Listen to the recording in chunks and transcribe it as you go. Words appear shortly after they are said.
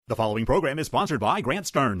The following program is sponsored by Grant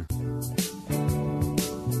Stern.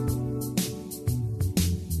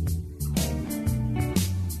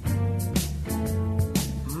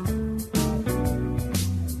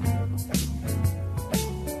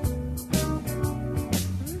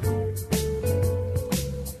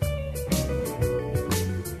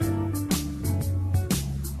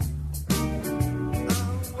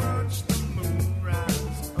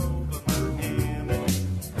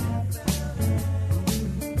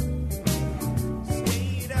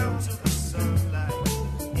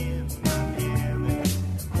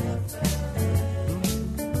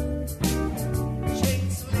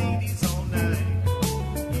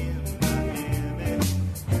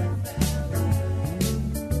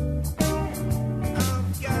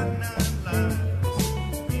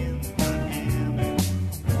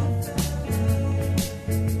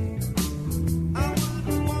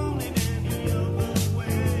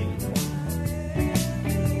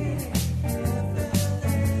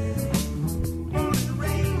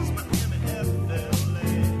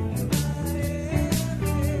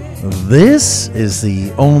 This is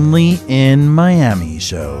the Only in Miami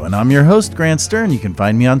show, and I'm your host, Grant Stern. You can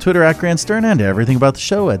find me on Twitter at Grant Stern and everything about the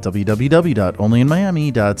show at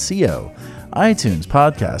www.onlyinmiami.co, iTunes,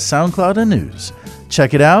 podcast, SoundCloud, and news.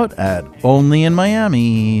 Check it out at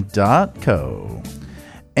onlyinmiami.co.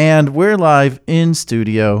 And we're live in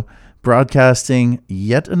studio, broadcasting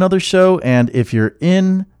yet another show, and if you're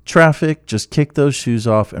in traffic, just kick those shoes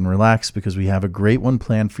off and relax because we have a great one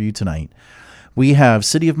planned for you tonight. We have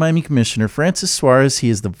City of Miami Commissioner Francis Suarez. He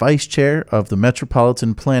is the vice chair of the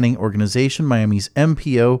Metropolitan Planning Organization. Miami's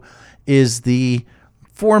MPO is the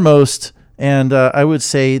foremost and I would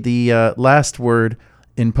say the last word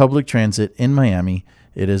in public transit in Miami.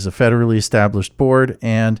 It is a federally established board,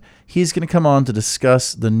 and he's going to come on to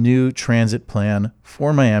discuss the new transit plan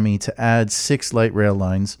for Miami to add 6 light rail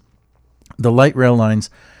lines. The light rail lines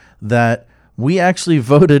that we actually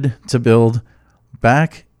voted to build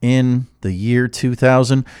back in the year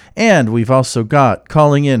 2000. And we've also got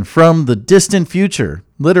calling in from the distant future,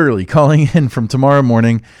 literally calling in from tomorrow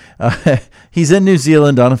morning. He's in New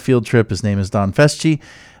Zealand on a field trip. His name is Don Festge.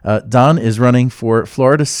 Don is running for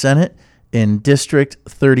Florida Senate in District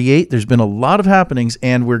 38. There's been a lot of happenings,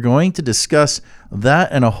 and we're going to discuss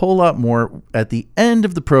that and a whole lot more at the end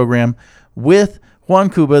of the program with Juan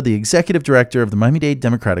Cuba, the executive director of the Miami-Dade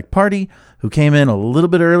Democratic Party, who came in a little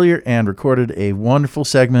bit earlier and recorded a wonderful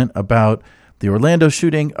segment about the Orlando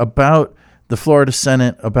shooting, about the Florida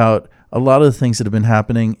Senate, about a lot of the things that have been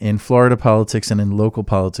happening in Florida politics and in local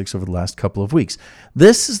politics over the last couple of weeks.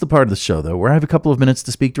 This is the part of the show, though, where I have a couple of minutes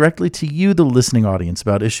to speak directly to you, the listening audience,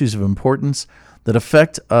 about issues of importance that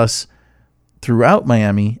affect us throughout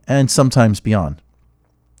Miami and sometimes beyond.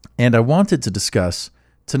 And I wanted to discuss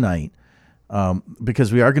tonight,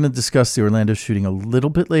 because we are going to discuss the Orlando shooting a little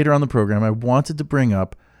bit later on the program, I wanted to bring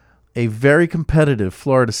up a very competitive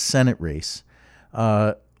Florida Senate race.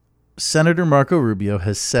 Senator Marco Rubio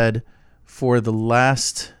has said for the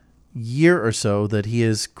last year or so that he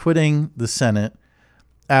is quitting the Senate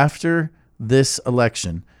after this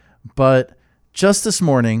election. But just this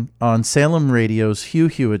morning on Salem Radio's Hugh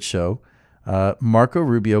Hewitt show, Marco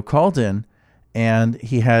Rubio called in and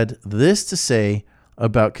he had this to say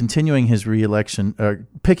about continuing his re-election,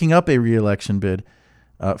 picking up a re-election bid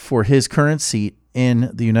for his current seat in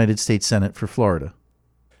the United States Senate for Florida.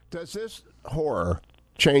 Does this horror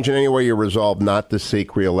change in any way your resolve not to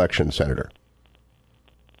seek re-election, Senator?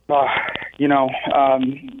 I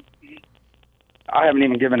haven't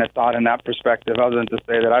even given it thought in that perspective, other than to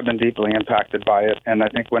say that I've been deeply impacted by it. And I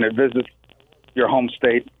think when it visits your home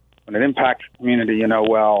state, when it impacts the community,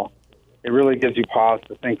 it really gives you pause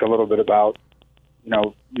to think a little bit about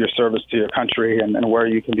your service to your country and where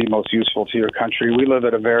you can be most useful to your country. We live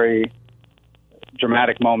at a very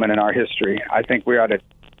dramatic moment in our history. I think we're at a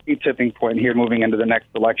key tipping point here moving into the next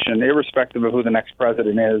election, irrespective of who the next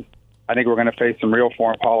president is. I think we're going to face some real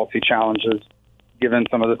foreign policy challenges, given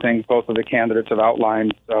some of the things both of the candidates have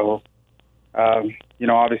outlined. So,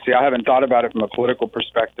 obviously I haven't thought about it from a political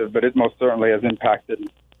perspective, but it most certainly has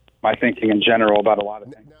impacted my thinking in general about a lot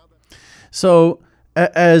of things. So,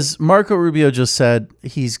 as Marco Rubio just said,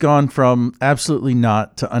 he's gone from absolutely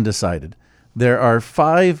not to undecided. There are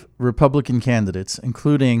 5 Republican candidates,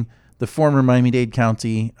 including the former Miami-Dade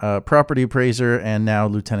County property appraiser and now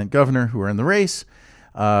lieutenant governor, who are in the race.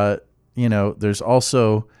 There's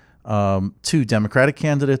also 2 Democratic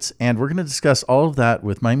candidates, and we're going to discuss all of that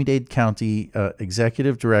with Miami-Dade County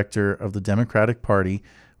executive director of the Democratic Party,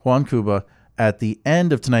 Juan Cuba, at the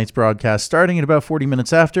end of tonight's broadcast, starting at about 40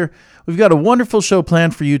 minutes after. We've got a wonderful show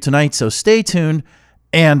planned for you tonight, so stay tuned.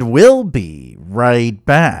 And we'll be right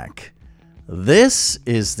back. This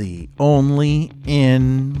is the Only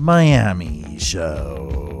in Miami show.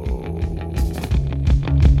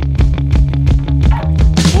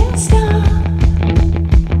 Can't stop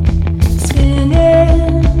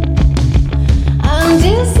spinning. I'm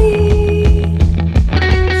dizzy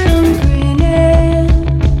from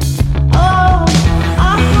grinning. Oh,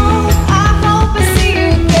 I hope I see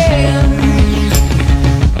you again.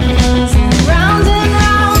 Round and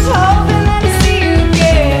round, hoping that I see you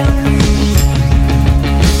again.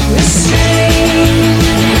 We're strange,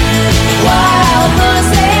 wild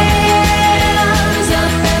horses,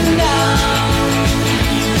 up and down,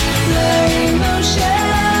 blurry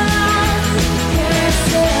motions,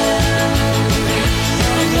 carousel.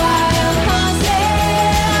 Wild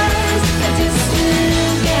horses, a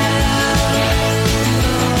distant gal.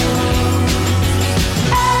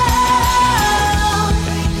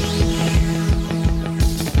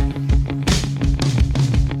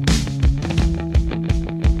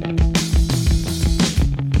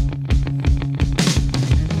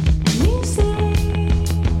 Music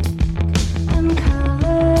and color.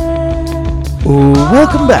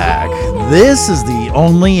 Welcome back. This is the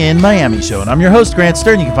Only in Miami show, and I'm your host, Grant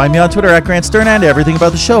Stern. You can find me on Twitter at Grant Stern and everything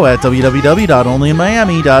about the show at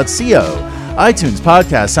www.onlyinmiami.co. iTunes,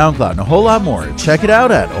 podcast, SoundCloud, and a whole lot more. Check it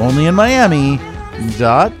out at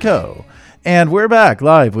onlyinmiami.co. And we're back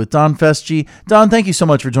live with Don Festge. Don, thank you so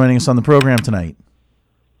much for joining us on the program tonight.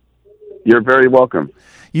 You're very welcome.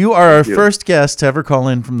 You are our first guest to ever call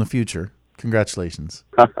in from the future. Congratulations.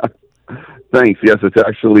 Thanks. Yes, it's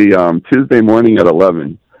actually Tuesday morning at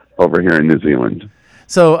 11 over here in New Zealand.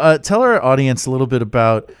 So tell our audience a little bit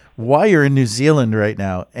about why you're in New Zealand right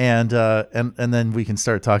now, and then we can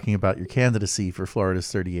start talking about your candidacy for Florida's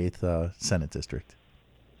 38th Senate District.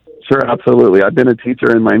 Sure, absolutely. I've been a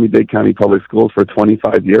teacher in Miami-Dade County Public Schools for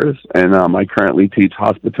 25 years, and I currently teach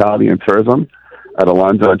hospitality and tourism at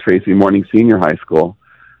Alonzo and Tracy Morning Senior High School.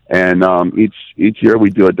 And each year we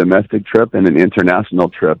do a domestic trip and an international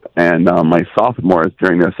trip. And my sophomores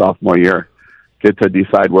during their sophomore year get to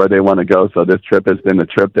decide where they want to go. So this trip has been a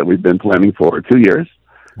trip that we've been planning for 2 years.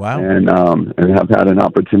 Wow. And have had an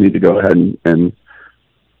opportunity to go ahead and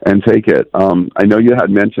take it. I know you had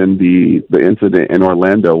mentioned the incident in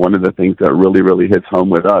Orlando. One of the things that really, really hits home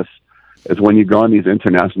with us is when you go on these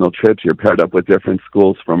international trips, you're paired up with different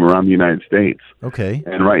schools from around the United States. Okay.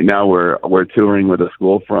 And right now we're touring with a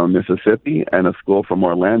school from Mississippi and a school from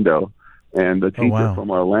Orlando. And the teacher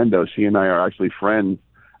from Orlando, she and I are actually friends.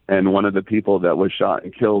 And one of the people that was shot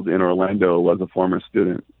and killed in Orlando was a former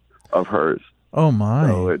student of hers. Oh, my.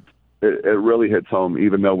 So it really hits home,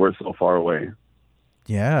 even though we're so far away.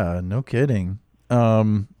 Yeah, no kidding.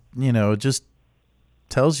 It just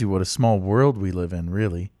tells you what a small world we live in,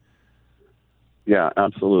 really. Yeah,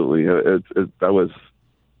 absolutely. That was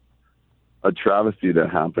a travesty that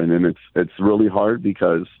happened, and it's really hard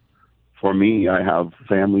because for me, I have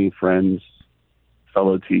family, friends,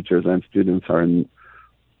 fellow teachers, and students are in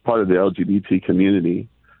part of the LGBT community,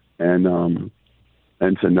 and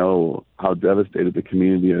to know how devastated the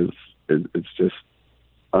community is, it's just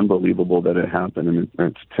unbelievable that it happened, and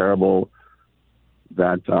it's terrible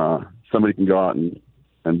that somebody can go out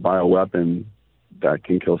and buy a weapon that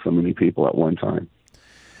can kill so many people at one time.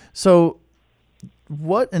 So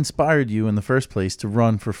what inspired you in the first place to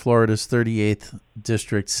run for Florida's 38th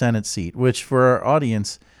District Senate seat, which for our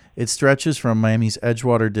audience, it stretches from Miami's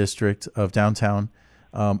Edgewater district of downtown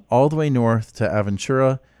all the way north to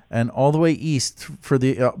Aventura and all the way east for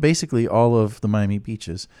the basically all of the Miami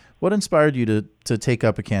beaches. What inspired you to take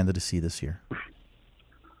up a candidacy this year?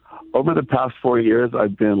 Over the past 4 years,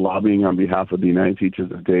 I've been lobbying on behalf of the United Teachers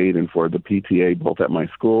of Dade and for the PTA, both at my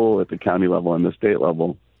school, at the county level, and the state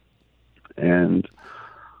level. And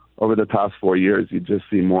over the past 4 years, you just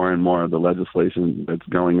see more and more of the legislation that's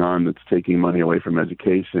going on that's taking money away from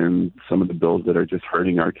education, some of the bills that are just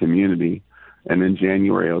hurting our community. And in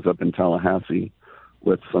January, I was up in Tallahassee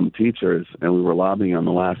with some teachers, and we were lobbying on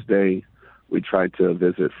the last day. We tried to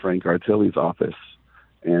visit Frank Artilli's office.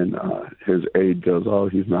 And his aide goes, "Oh,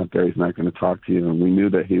 he's not there. He's not going to talk to you." And we knew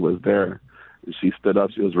that he was there. And she stood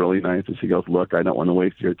up. She was really nice. And she goes, "Look, I don't want to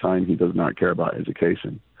waste your time. He does not care about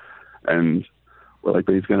education." And we're like,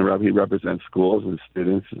 "But he represents schools and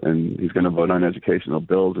students, and he's going to vote on educational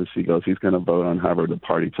bills." And she goes, "He's going to vote on however the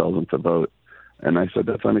party tells him to vote." And I said,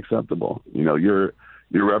 "That's unacceptable. You're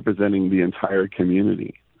representing the entire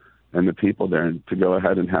community and the people there. And to go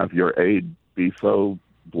ahead and have your aide be so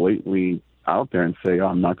blatantly out there and say, 'Oh,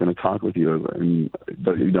 I'm not going to talk with you,' and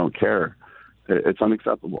but you don't care. It's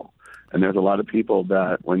unacceptable." And there's a lot of people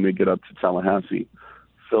that when they get up to Tallahassee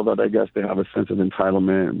feel that I guess they have a sense of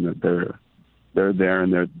entitlement and that they're there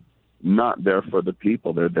and they're not there for the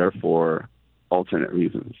people. They're there for alternate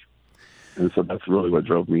reasons. And so that's really what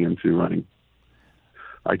drove me into running.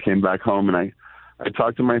 I came back home and I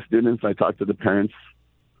talked to my students. I talked to the parents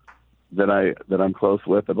that I'm close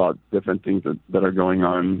with about different things that are going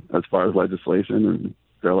on as far as legislation. And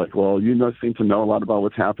they're like, well, seem to know a lot about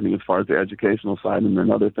what's happening as far as the educational side and then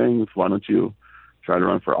other things. Why don't you try to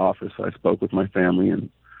run for office? So I spoke with my family and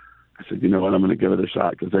I said, you know what, I'm going to give it a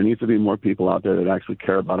shot because there needs to be more people out there that actually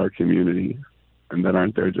care about our community and that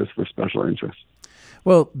aren't there just for special interests.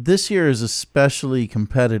 Well, this year is especially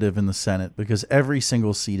competitive in the Senate because every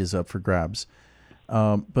single seat is up for grabs.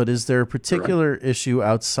 But is there a particular issue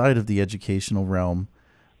outside of the educational realm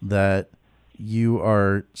that you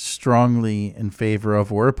are strongly in favor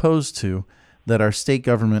of or opposed to that our state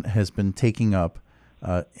government has been taking up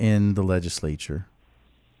in the legislature?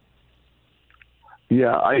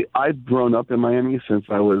 Yeah, I've grown up in Miami since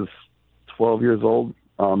I was 12 years old.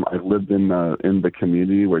 I've lived in the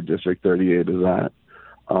community where District 38 is at.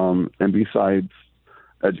 And besides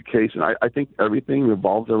education, I think everything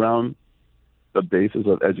revolves around the basis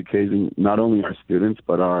of educating not only our students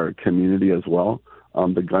but our community as well.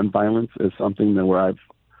 The gun violence is something that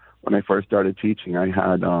when I first started teaching, I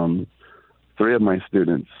had 3 of my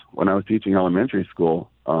students when I was teaching elementary school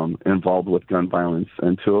involved with gun violence,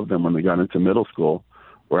 and 2 of them when they got into middle school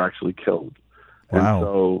were actually killed. Wow. And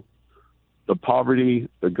so the poverty,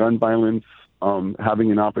 the gun violence, having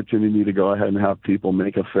an opportunity to go ahead and have people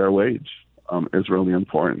make a fair wage is really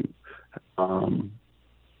important.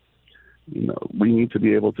 We need to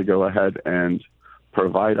be able to go ahead and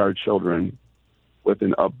provide our children with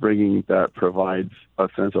an upbringing that provides a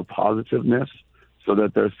sense of positiveness so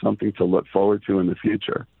that there's something to look forward to in the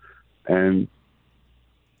future. And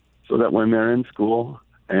so that when they're in school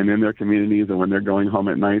and in their communities and when they're going home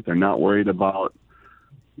at night, they're not worried about,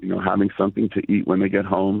 having something to eat when they get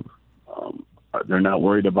home. They're not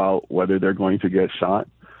worried about whether they're going to get shot.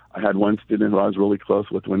 I had one student who I was really close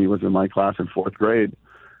with when he was in my class in 4th grade,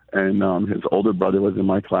 and his older brother was in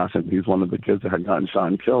my class, and he's one of the kids that had gotten shot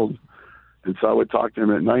and killed. And so I would talk to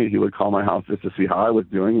him at night. He would call my house just to see how I was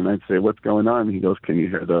doing, and I'd say, "What's going on?" And he goes, "Can you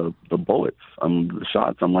hear the bullets, the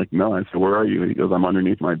shots?" I'm like, "No." I said, "Where are you?" And he goes, "I'm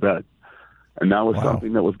underneath my bed." And that was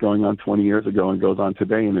something that was going on 20 years ago and goes on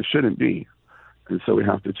today, and it shouldn't be. And so we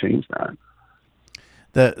have to change that.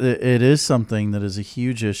 That it is something that is a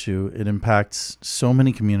huge issue. It impacts so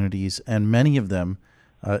many communities, and many of them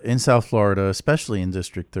in South Florida, especially in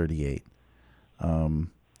District 38.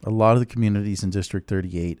 A lot of the communities in District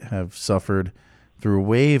 38 have suffered through a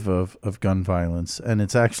wave of gun violence, and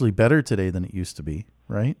it's actually better today than it used to be,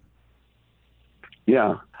 right?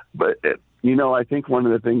 Yeah, but I think one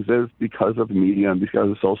of the things is because of media and because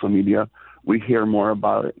of social media, we hear more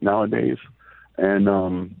about it nowadays, and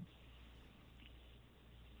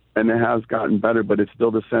it has gotten better, but it's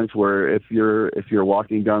still the sense where if you're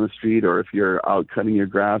walking down the street or if you're out cutting your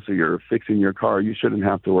grass or you're fixing your car, you shouldn't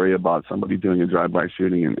have to worry about somebody doing a drive-by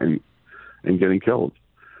shooting and getting killed.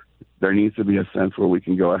 There needs to be a sense where we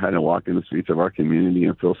can go ahead and walk in the streets of our community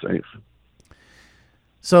and feel safe.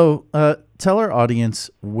 So tell our audience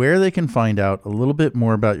where they can find out a little bit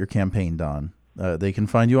more about your campaign, Don. They can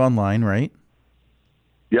find you online, right?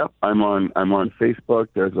 Yep, I'm on Facebook.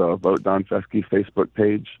 There's a Vote Don Festge Facebook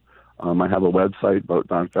page. I have a website, Vote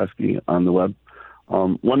Don Festge, on the web.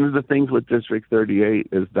 One of the things with District 38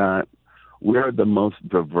 is that we're the most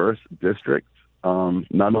diverse district,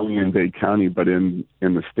 not only in Dade County, but in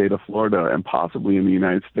the state of Florida and possibly in the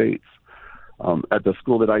United States. At the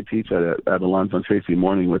school that I teach at Alonzo and Tracy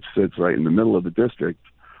Morning, which sits right in the middle of the district,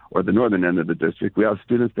 or the northern end of the district, we have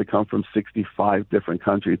students that come from 65 different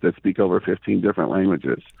countries that speak over 15 different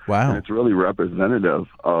languages. Wow. And it's really representative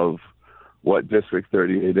of what District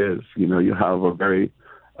 38 is. You have a very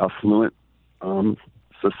affluent,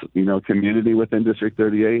 community within District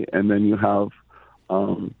 38, and then you have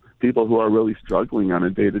people who are really struggling on a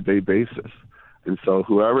day-to-day basis. And so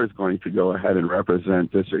whoever is going to go ahead and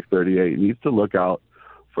represent District 38 needs to look out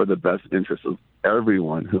for the best interests of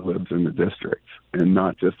everyone who lives in the district and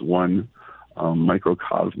not just one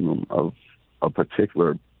microcosm of a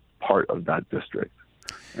particular part of that district.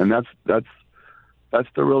 And that's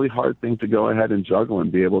the really hard thing to go ahead and juggle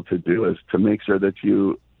and be able to do, is to make sure that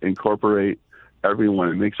you incorporate everyone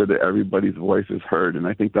and make sure that everybody's voice is heard. And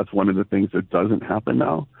I think that's one of the things that doesn't happen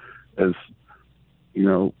now is,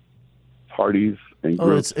 parties and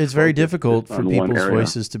groups. It's very difficult for people's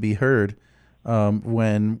voices to be heard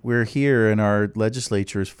when we're here and our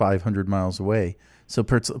legislature is 500 miles away. So it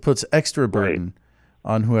puts extra burden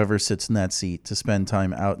on whoever sits in that seat to spend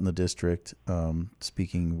time out in the district,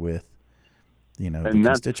 speaking with, the And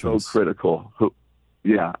that's so constituents. critical.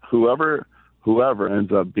 Whoever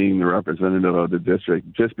ends up being the representative of the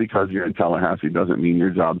district, just because you're in Tallahassee doesn't mean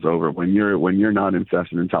your job's over. When you're not in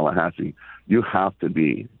session in Tallahassee, you have to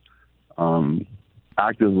be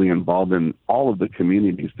actively involved in all of the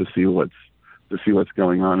communities to see what's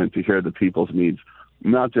going on and to hear the people's needs,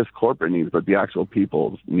 not just corporate needs, but the actual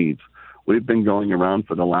people's needs. We've been going around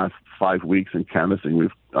for the last 5 weeks and canvassing.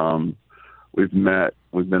 We've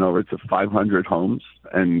been over to 500 homes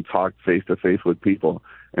and talked face to face with people.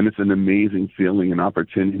 And it's an amazing feeling and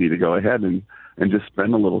opportunity to go ahead and just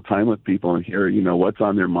spend a little time with people and hear, what's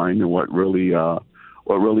on their mind and what really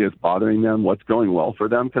is bothering them, what's going well for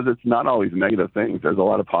them, because it's not always negative things. There's a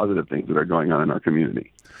lot of positive things that are going on in our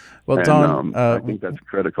community. Well, And, Don, I think that's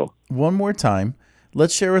critical. one more time,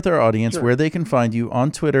 let's share with our audience where they can find you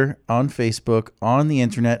on Twitter, on Facebook, on the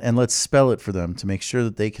internet, and let's spell it for them to make sure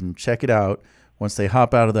that they can check it out once they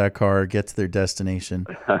hop out of that car, get to their destination,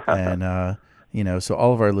 and so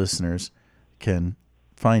all of our listeners can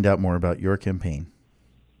find out more about your campaign.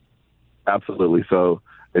 Absolutely. So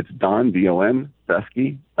it's Don, D-O-N,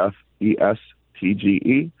 Festge,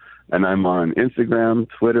 F-E-S-T-G-E, and I'm on Instagram,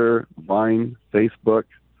 Twitter, Vine, Facebook,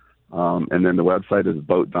 and then the website is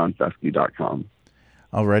votedonfestge.com.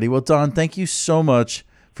 Alrighty. Well, Don, thank you so much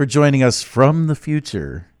for joining us from the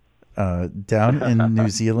future down in New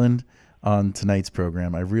Zealand on tonight's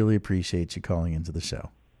program. I really appreciate you calling into the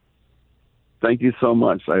show. Thank you so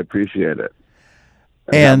much. I appreciate it.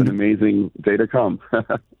 And have an amazing day to come.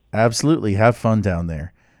 Absolutely. Have fun down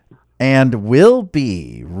there. And we'll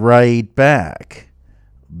be right back.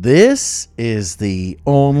 This is the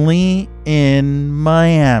Only in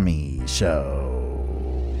Miami show.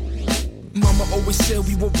 Mama always said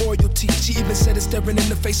we were royalty. She even said it staring in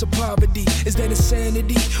the face of poverty. Is that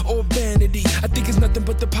insanity or vanity? I think it's nothing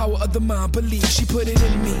but the power of the mind. Believe she put it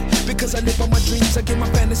in me because I live on my dreams. I give my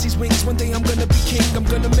fantasies wings. One day I'm gonna be king. I'm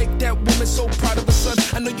gonna make that woman so proud of her son.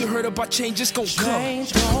 I know you heard about change. It's gonna come.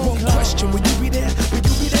 One question: will you be there? Will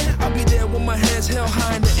you be there? I'll be there with my hands held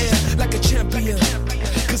high in the air like a champion.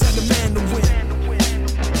 Cause I'm the man to win.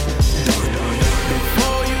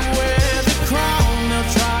 Before you wear the crown, they'll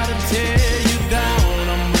try to tear you down.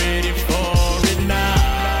 I'm ready for it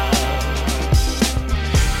now.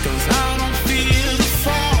 Cause I don't feel the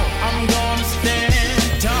fall. I'm gonna stand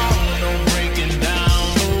tall, no breaking down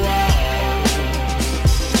the walls.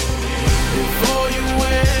 Before you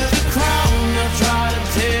wear the crown, they'll try to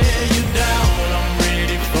tear you down. I'm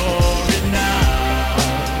ready for it now.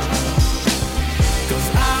 Cause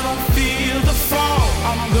I don't feel the fall.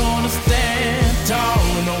 I'm gonna stand tall,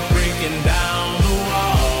 no breaking down the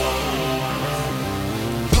wall.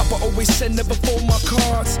 Papa always said never fold my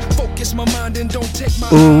cards. Focus my mind and don't take my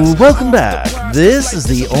Ooh, eyes welcome off back. the prize. This is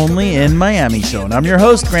the Only in Miami show, and I'm your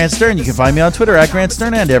host, Grant Stern. You can find me on Twitter at Grant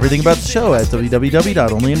Stern and everything about the show at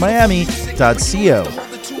www.onlyinmiami.co.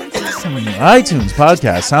 iTunes,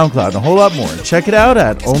 podcast, SoundCloud, and a whole lot more. Check it out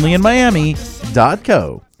at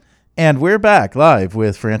onlyinmiami.co. And we're back live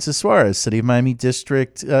with Francis Suarez, City of Miami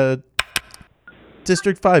District 5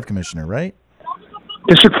 Commissioner, right?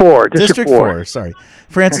 District 4. District 4, sorry.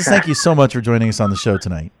 Francis, thank you so much for joining us on the show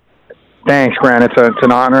tonight. Thanks, Grant. It's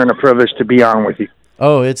an honor and a privilege to be on with you.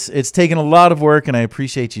 Oh, it's taken a lot of work, and I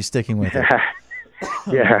appreciate you sticking with it.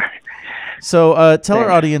 Yeah. So tell our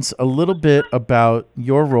audience a little bit about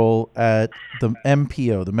your role at the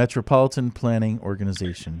MPO, the Metropolitan Planning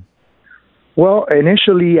Organization. Well,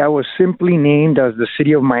 initially, I was simply named as the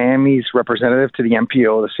City of Miami's representative to the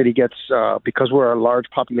MPO. The city gets, because we're a large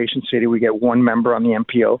population city, we get one member on the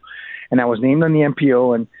MPO. And I was named on the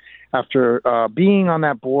MPO. And after being on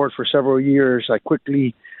that board for several years, I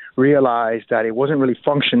quickly realized that it wasn't really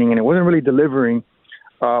functioning and it wasn't really delivering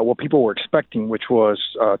what people were expecting, which was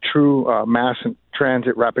true mass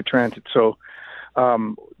transit, rapid transit. So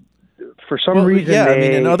for some reason, I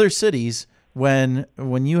mean, in other cities, when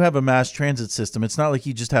you have a mass transit system, it's not like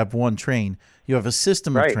you just have one train. You have a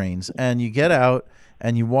system of trains, and you get out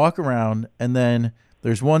and you walk around, and then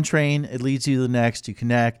there's one train. It leads you to the next. You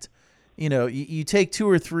connect. You take 2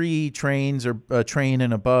 or 3 trains or a train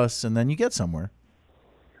and a bus, and then you get somewhere.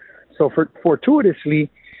 So fortuitously,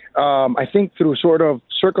 I think through sort of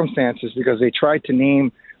circumstances, because they tried to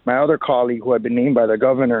name my other colleague who had been named by the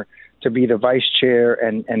governor to be the vice chair,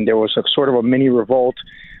 and there was a sort of a mini revolt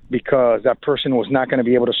because that person was not going to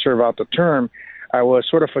be able to serve out the term. I was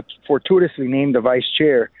sort of fortuitously named the vice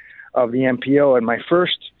chair of the MPO, and my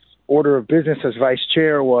first order of business as vice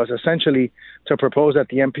chair was essentially to propose that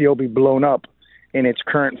the MPO be blown up in its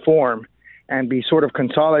current form and be sort of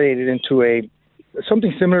consolidated into a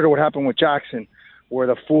something similar to what happened with Jackson, where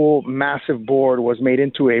the full massive board was made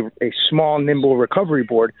into a small, nimble recovery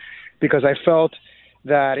board, because I felt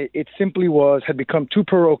that it simply had become too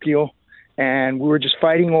parochial, and we were just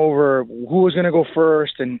fighting over who was going to go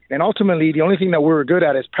first. And ultimately, the only thing that we were good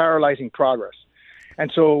at is paralyzing progress.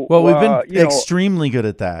 And so, well, we've been extremely good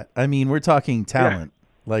at that. I mean, we're talking talent,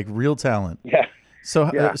 like real talent. Yeah. So,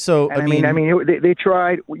 yeah. so I mean, they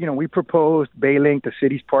tried. We proposed Baylink, the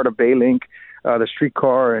city's part of Baylink, the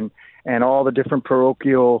streetcar, and all the different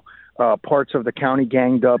parochial parts of the county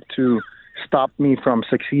ganged up to stop me from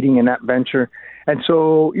succeeding in that venture. And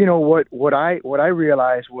so, what I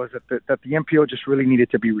realized was that the MPO just really needed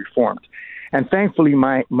to be reformed. And thankfully,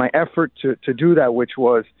 my effort to do that, which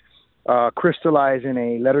was crystallized in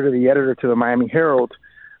a letter to the editor to the Miami Herald,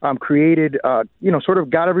 created, sort of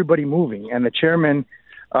got everybody moving. And the chairman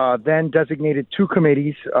then designated two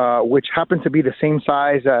committees, which happened to be the same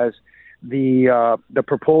size as the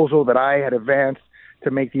proposal that I had advanced to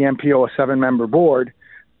make the MPO a 7-member board,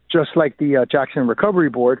 just like the Jackson Recovery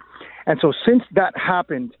Board. And so since that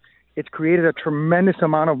happened, it's created a tremendous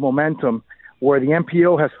amount of momentum where the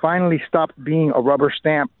MPO has finally stopped being a rubber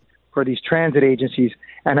stamp for these transit agencies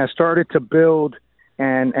and has started to build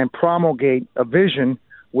and promulgate a vision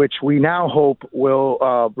which we now hope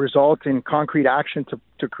will result in concrete action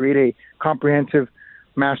to create a comprehensive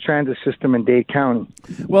mass transit system in Dade County.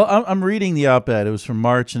 Well, I'm reading the op-ed. It was from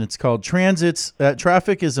March, and it's called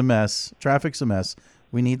Traffic is a Mess. Traffic's a Mess.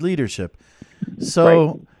 We need leadership.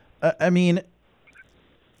 So, right. I mean,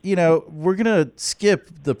 we're going to skip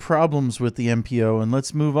the problems with the MPO and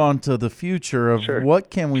let's move on to the future of what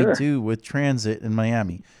can we do with transit in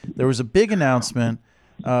Miami. There was a big announcement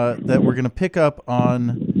that we're going to pick up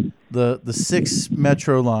on the 6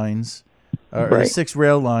 metro lines, or the 6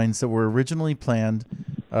 rail lines that were originally planned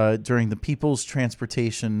during the People's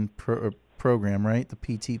Transportation Program, right? The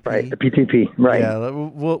PTP. Right, the PTP, right. Yeah,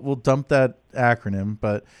 we'll dump that acronym,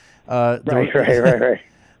 but right.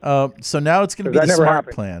 So now it's going to be the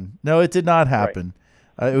SMART plan. No, it did not happen.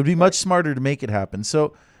 It would be much smarter to make it happen.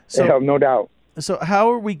 So no doubt. So how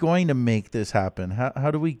are we going to make this happen? How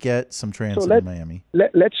do we get some transit in Miami?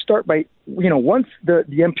 Let's start by, once the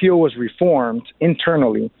MPO was reformed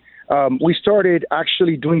internally, we started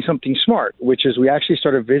actually doing something smart, which is we actually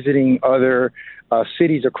started visiting other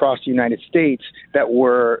cities across the United States that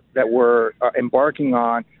were embarking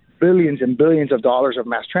on billions and billions of dollars of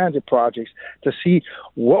mass transit projects to see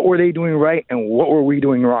what were they doing right and what were we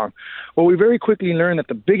doing wrong. Well, we very quickly learned that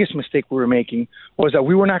the biggest mistake we were making was that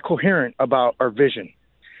we were not coherent about our vision.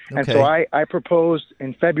 Okay. And so I proposed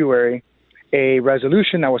in February a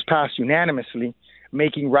resolution that was passed unanimously,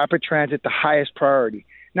 making rapid transit the highest priority.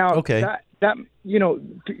 Now, that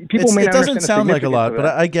people may not understand. It doesn't sound like a lot, but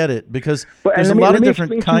I get it, because there's a lot of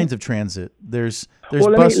different kinds of transit. There's bus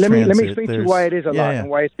transit. Let me explain to you why it is a lot and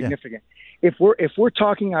why it's significant. If we're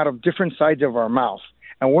talking out of different sides of our mouth,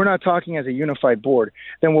 and we're not talking as a unified board,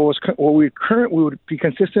 then what we would be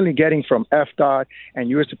consistently getting from FDOT and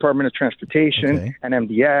U.S. Department of Transportation and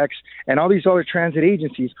MDX and all these other transit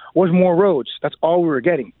agencies was more roads. That's all we were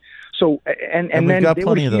getting. So and we've got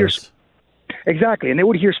plenty of those. Exactly. And they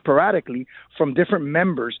would hear sporadically from different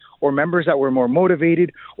members, or members that were more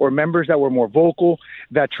motivated, or members that were more vocal,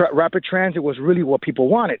 that rapid transit was really what people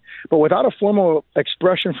wanted. But without a formal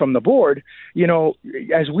expression from the board,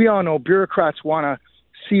 as we all know, bureaucrats want to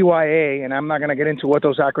CYA, and I'm not going to get into what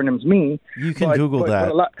those acronyms mean. You can Google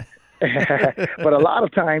that. But a lot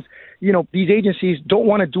of times, these agencies don't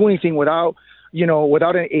want to do anything without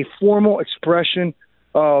a formal expression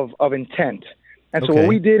of intent. And so what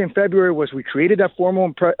we did in February was we created that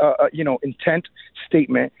formal, intent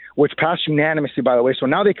statement, which passed unanimously, by the way. So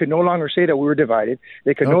now they could no longer say that we were divided.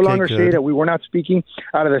 They could no longer say that we were not speaking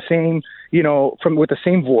out of the same, with the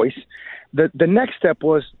same voice. The next step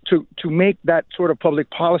was to make that sort of public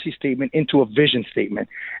policy statement into a vision statement.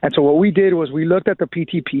 And so what we did was we looked at the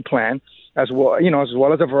PTP plan as well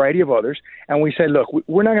as a variety of others, and we said, look,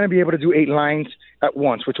 we're not going to be able to do 8 lines at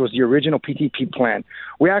once, which was the original PTP plan.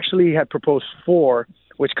 We actually had proposed 4,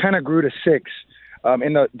 which kind of grew to 6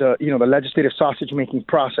 in the legislative sausage making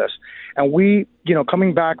process. And we,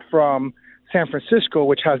 coming back from San Francisco,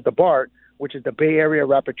 which has the BART, which is the Bay Area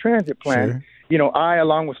Rapid Transit Plan. Sure. I,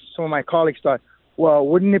 along with some of my colleagues, thought, well,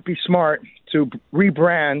 wouldn't it be smart to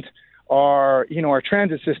rebrand our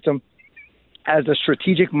transit system as the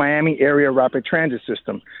Strategic Miami Area Rapid Transit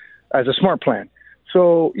System, as a SMART plan?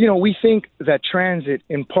 So, we think that transit,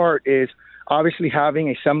 in part, is obviously having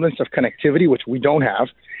a semblance of connectivity, which we don't have.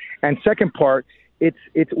 And second part,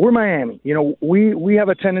 we're Miami. We have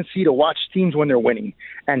a tendency to watch teams when they're winning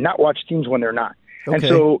and not watch teams when they're not. And Okay.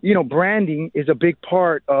 so, branding is a big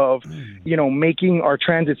part of, making our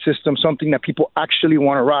transit system something that people actually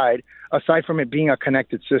want to ride, aside from it being a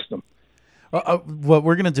connected system. What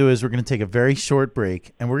we're going to do is we're going to take a very short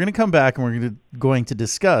break, and we're going to come back, and we're going to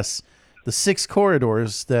discuss the 6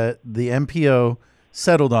 corridors that the MPO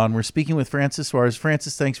settled on. We're speaking with Francis Suarez.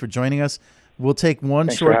 Francis, thanks for joining us. We'll take one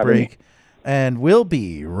Thanks for short having break, and we'll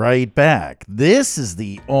be right back. This is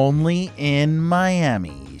the Only in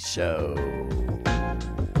Miami show.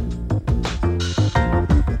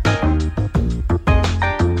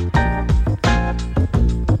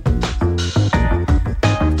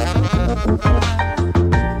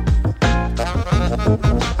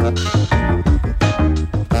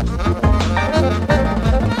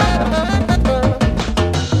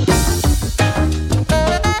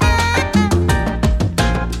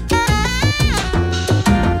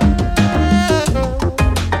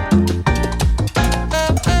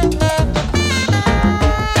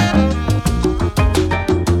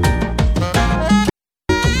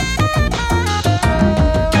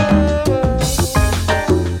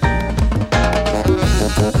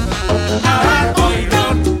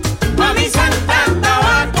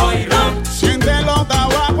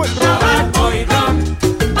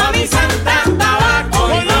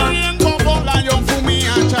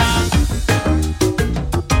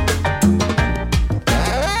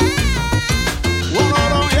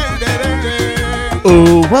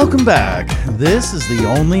 Welcome back. This is the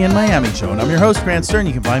Only in Miami show, and I'm your host, Grant Stern.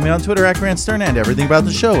 You can find me on Twitter at Grant Stern and everything about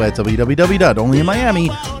the show at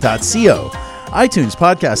www.onlyinmiami.co. iTunes,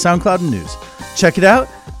 podcast, SoundCloud, and news. Check it out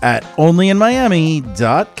at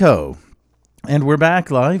onlyinmiami.co. And we're back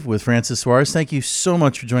live with Francis Suarez. Thank you so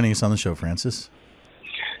much for joining us on the show, Francis.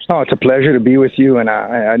 Oh, it's a pleasure to be with you. And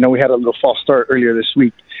I know we had a little false start earlier this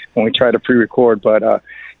week when we tried to pre-record, but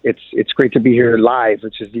it's great to be here live,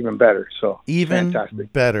 which is even better. So even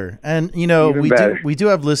fantastic. Better. And we do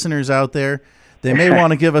have listeners out there. They may want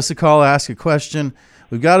to give us a call, ask a question.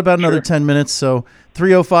 We've got about another 10 minutes, so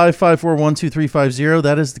 305-541-2350.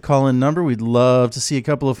 That is the call-in number. We'd love to see a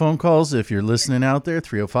couple of phone calls if you're listening out there.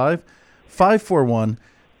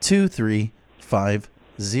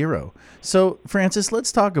 305-541-2350. So, Francis,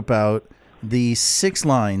 let's talk about the 6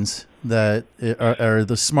 lines that are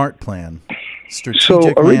the SMART plan.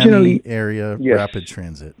 Strategic Miami Area Rapid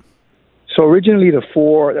Transit. So originally the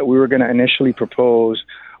 4 that we were going to initially propose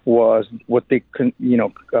was what they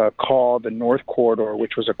call the North Corridor,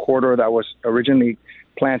 which was a corridor that was originally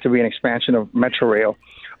planned to be an expansion of Metro Rail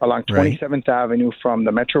along 27th Avenue from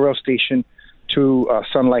the Metro Rail station to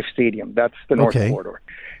Sun Life Stadium. That's the North Corridor.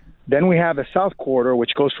 Then we have the South Corridor,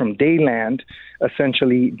 which goes from Dayland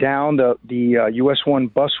essentially down the US 1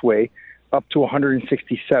 busway up to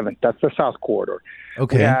 167th. That's the South Corridor.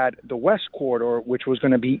 Okay. We had the West Corridor, which was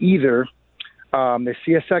going to be either the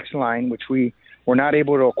CSX line, which we were not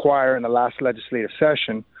able to acquire in the last legislative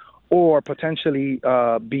session, or potentially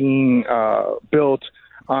being built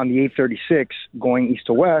on the 836 going east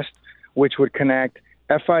to west, which would connect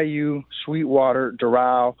FIU, Sweetwater,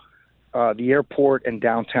 Doral, the airport, and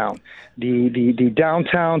downtown. The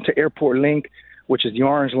downtown to airport link, which is the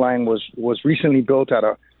Orange Line, was recently built at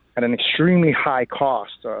an extremely high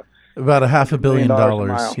cost. About $500 million.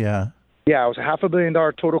 Yeah, it was $500 million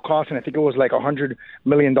total cost, and I think it was like $100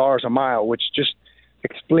 million a mile, which just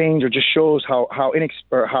explains or just shows how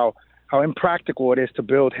impractical it is to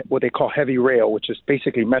build what they call heavy rail, which is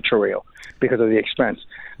basically Metro Rail, because of the expense.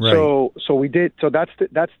 Right. So we did. So that's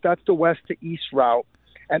the west to east route,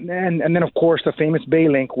 and then of course the famous Bay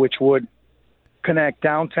Link, which would connect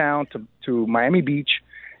downtown to Miami Beach,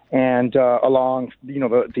 and along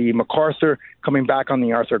the MacArthur coming back on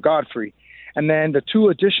the Arthur Godfrey. And then the 2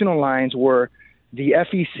 additional lines were the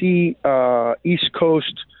FEC East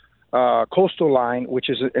Coast coastal line, which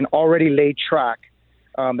is an already laid track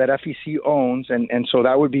that FEC owns, and so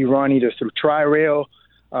that would be run either through Tri-Rail,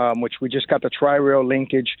 which we just got the Tri-Rail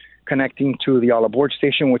linkage connecting to the All Aboard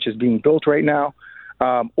station, which is being built right now,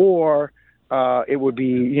 or it would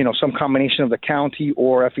be some combination of the county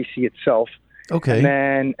or FEC itself. Okay.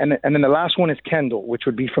 And then the last one is Kendall, which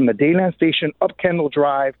would be from the Dayland station up Kendall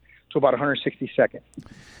Drive to about 162nd.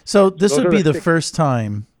 So this would be the first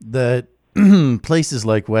time that places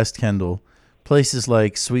like West Kendall, places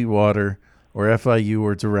like Sweetwater or FIU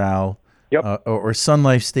or Doral, or Sun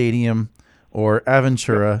Life Stadium or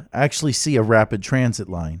Aventura actually see a rapid transit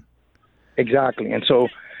line. Exactly. And so,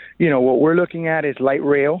 what we're looking at is light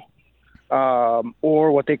rail,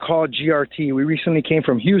 or what they call GRT. We recently came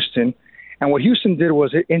from Houston, and what Houston did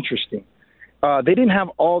was interesting. They didn't have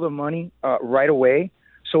all the money right away.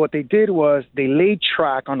 So what they did was they laid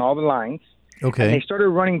track on all the lines, Okay. And they started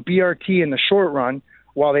running BRT in the short run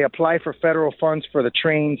while they apply for federal funds for the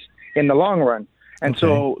trains in the long run. And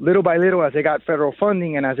so little by little, as they got federal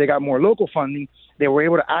funding and as they got more local funding, they were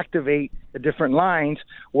able to activate the different lines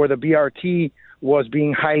where the BRT was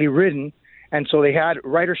being highly ridden. And so they had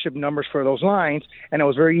ridership numbers for those lines, and it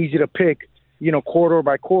was very easy to pick, quarter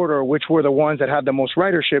by quarter, which were the ones that had the most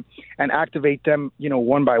ridership and activate them,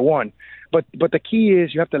 one by one. But the key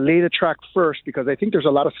is you have to lay the track first, because I think there's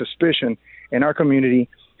a lot of suspicion in our community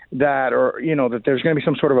that there's going to be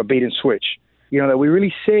some sort of a bait and switch. That we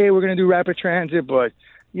really say we're going to do rapid transit, but,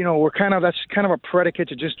 that's kind of a predicate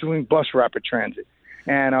to just doing bus rapid transit.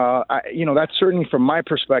 And, that's certainly from my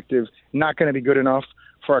perspective, not going to be good enough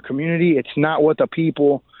for our community. It's not what the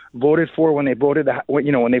people voted for when they voted,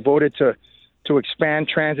 when they voted to expand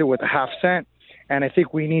transit with a half cent. And I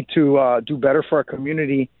think we need to do better for our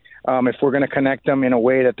community if we're going to connect them in a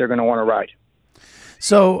way that they're going to want to ride.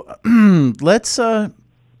 So let's, I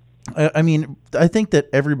think that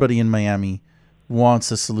everybody in Miami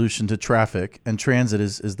wants a solution to traffic, and transit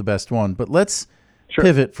is the best one. But let's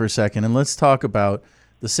pivot for a second, and let's talk about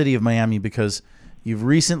the city of Miami, because you've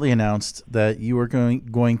recently announced that you are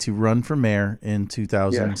going to run for mayor in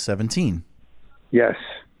 2017. Yes.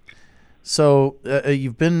 So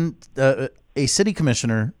you've been a city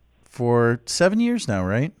commissioner for 7 years now,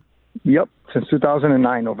 right? Yep, since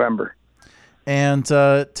 2009, November. And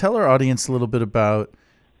tell our audience a little bit about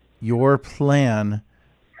your plan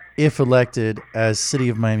if elected as City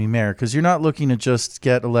of Miami mayor, because you're not looking to just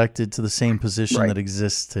get elected to the same position that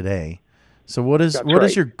exists today. So what is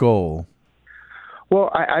your goal?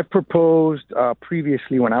 Well, I proposed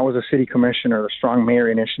previously, when I was a city commissioner, the Strong Mayor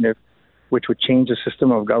Initiative, which would change the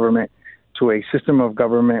system of government to a system of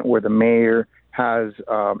government where the mayor has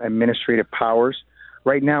administrative powers.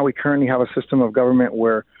 Right now, we currently have a system of government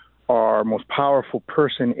where our most powerful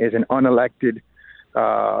person is an unelected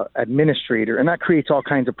administrator, and that creates all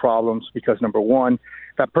kinds of problems because, number one,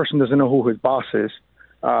 that person doesn't know who his boss is.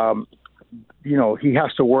 He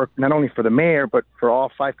has to work not only for the mayor, but for all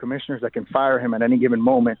 5 commissioners that can fire him at any given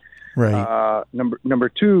moment. Right. Number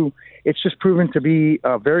two, it's just proven to be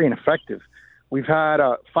very ineffective. We've had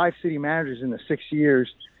 5 city managers in the 6 years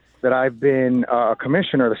that I've been a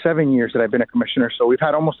commissioner, the 7 years that I've been a commissioner. So we've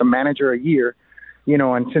had almost a manager a year,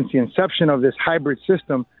 and since the inception of this hybrid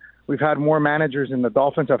system, we've had more managers than the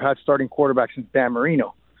Dolphins have had starting quarterback since Dan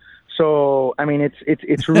Marino. So,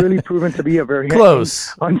 it's really proven to be a very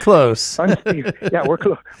close. Unstable. Yeah, we're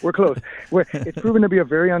close. It's proven to be a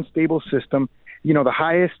very unstable system. The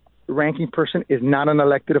highest ranking person is not an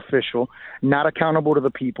elected official, not accountable to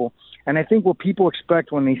the people. And I think what people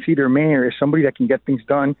expect when they see their mayor is somebody that can get things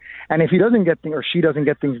done. And if he doesn't get things, or she doesn't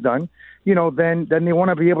get things done, then they want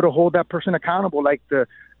to be able to hold that person accountable, like the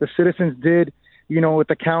citizens did, with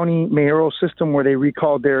the county mayoral system, where they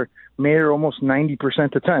recalled their mayor almost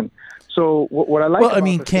 90% to 10. So what I like.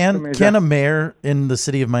 Well, can a mayor in the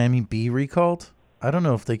city of Miami be recalled? I don't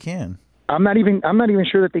know if they can. I'm not even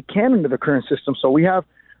sure that they can under the current system. So we have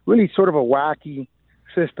really sort of a wacky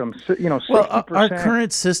system. 60%. Well, our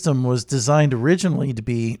current system was designed originally to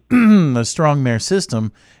be a strong mayor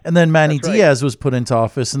system, and then Manny Diaz was put into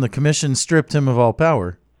office, and the commission stripped him of all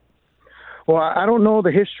power. Well, I don't know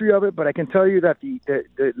the history of it, but I can tell you that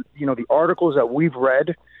the articles that we've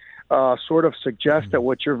read sort of suggest that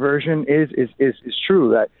what your version is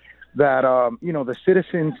true. That the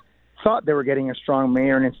citizens thought they were getting a strong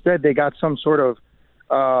mayor, and instead they got some sort of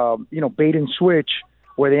bait and switch,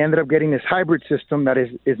 where they ended up getting this hybrid system that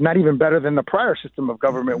is not even better than the prior system of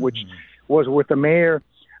government, which was with the mayor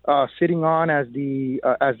sitting on as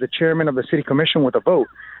the chairman of the city commission with a vote.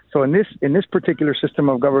 So in this particular system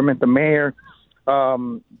of government, the mayor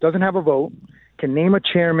doesn't have a vote, can name a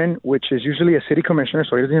chairman, which is usually a city commissioner,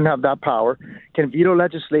 so he doesn't even have that power, can veto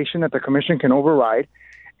legislation that the commission can override,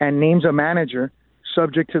 and names a manager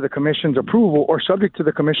subject to the commission's approval or subject to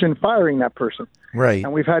the commission firing that person. Right.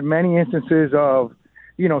 And we've had many instances of,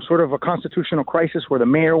 sort of a constitutional crisis where the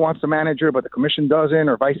mayor wants the manager, but the commission doesn't,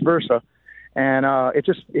 or vice versa. And it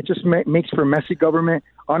just makes for messy government,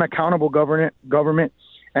 unaccountable government.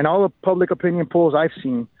 And all the public opinion polls I've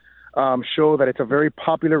seen show that it's a very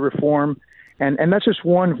popular reform. And that's just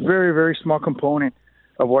one very, very small component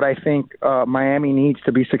of what I think Miami needs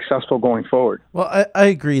to be successful going forward. Well, I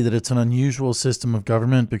agree that it's an unusual system of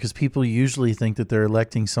government because people usually think that they're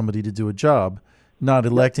electing somebody to do a job, not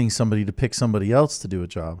electing somebody to pick somebody else to do a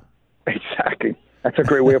job. Exactly. That's a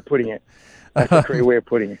great way of putting it.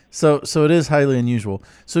 So it is highly unusual.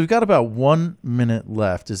 So we've got about 1 minute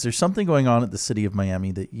left. Is there something going on at the city of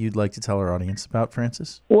Miami that you'd like to tell our audience about,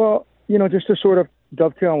 Francis? Well, just to sort of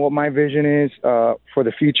dovetail on what my vision is for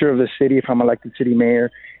the future of the city if I'm elected city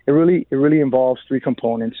mayor, it really involves three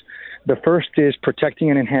components. The first is protecting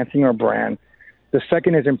and enhancing our brand. The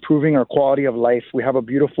second is improving our quality of life. We have a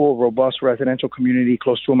beautiful, robust residential community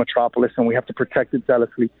close to a metropolis, and we have to protect it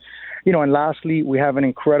zealously. And lastly, we have an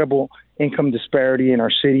incredible income disparity in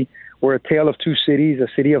our city. We're a tale of two cities, a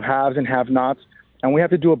city of haves and have-nots, and we have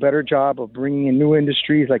to do a better job of bringing in new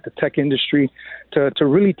industries like the tech industry to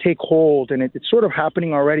really take hold. And it's sort of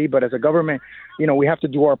happening already, but as a government, we have to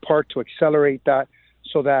do our part to accelerate that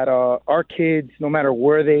so that our kids, no matter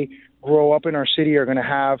where they grow up in our city, are going to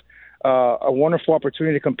have a wonderful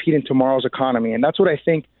opportunity to compete in tomorrow's economy. And that's what I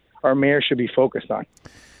think our mayor should be focused on.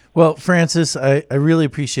 Well, Francis, I really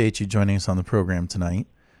appreciate you joining us on the program tonight.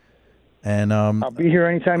 And I'll be here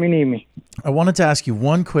anytime you need me. I wanted to ask you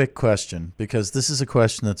one quick question, because this is a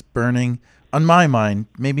question that's burning on my mind.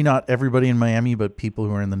 Maybe not everybody in Miami, but people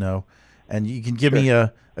who are in the know. And you can give me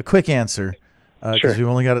a quick answer, because we've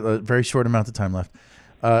only got a very short amount of time left.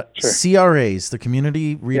 CRAs, the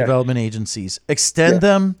community redevelopment agencies, extend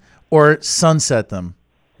them or sunset them?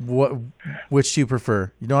 Which do you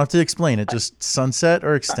prefer? You don't have to explain it. Just sunset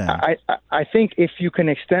or extend. I think if you can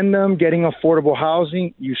extend them, getting affordable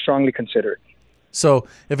housing, you strongly consider it. So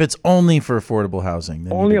if it's only for affordable housing,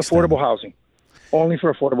 then only affordable housing, only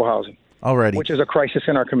for affordable housing. Alrighty, which is a crisis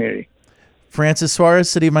in our community. Francis Suarez,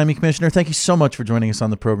 City of Miami Commissioner, thank you so much for joining us on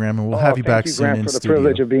the program, and we'll have you back soon in studio. Thank you, Grant, for the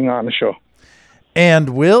privilege of being on the show. And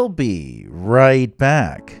we'll be right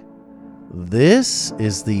back. This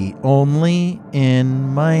is the Only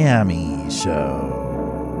in Miami show.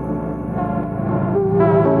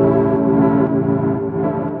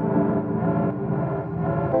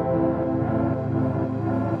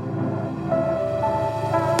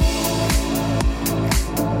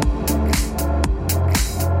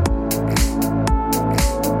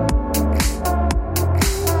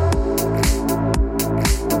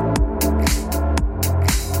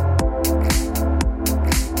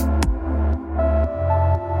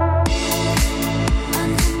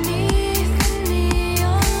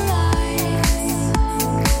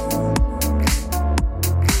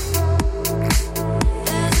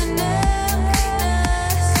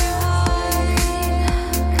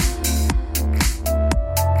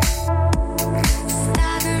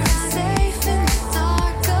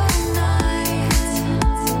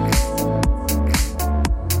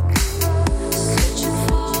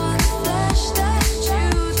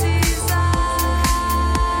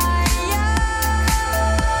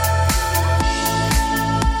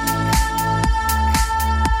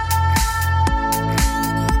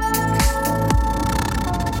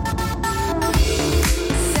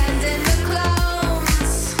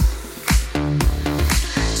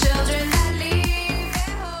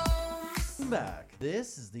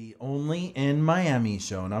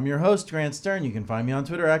 Show, and I'm your host, Grant Stern. You can find me on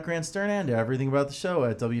Twitter at Grant Stern and everything about the show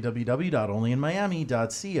at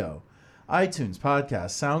www.onlyinmiami.co. iTunes, podcast,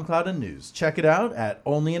 SoundCloud, and news. Check it out at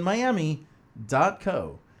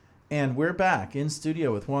onlyinmiami.co. And we're back in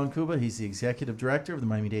studio with Juan Cuba. He's the executive director of the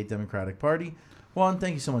Miami-Dade Democratic Party. Juan,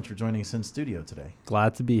 thank you so much for joining us in studio today.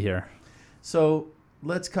 Glad to be here. So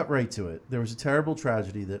let's cut right to it. There was a terrible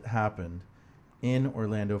tragedy that happened in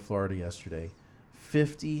Orlando, Florida yesterday.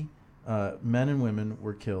 50 men and women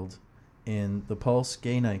were killed in the Pulse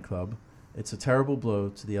gay nightclub. It's a terrible blow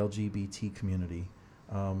to the LGBT community.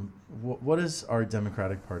 What is our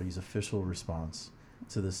Democratic Party's official response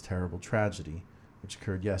to this terrible tragedy, which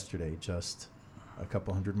occurred yesterday just a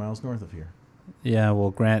couple hundred miles north of here? Yeah, well,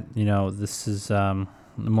 Grant, this is I'm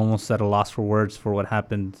almost at a loss for words for what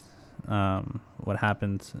happened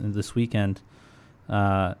this weekend.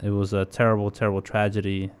 It was a terrible, terrible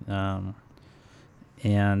tragedy.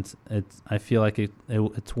 And I feel like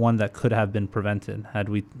it's one that could have been prevented had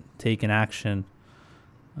we taken action.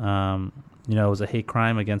 It was a hate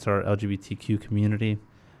crime against our LGBTQ community.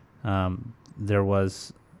 There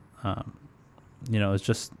was, it's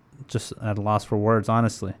just at a loss for words,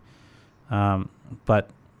 honestly. But,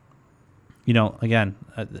 again,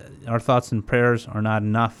 our thoughts and prayers are not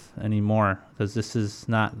enough anymore, because this is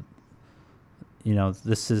not,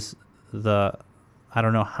 this is the... I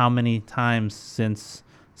don't know how many times since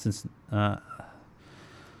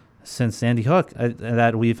Sandy Hook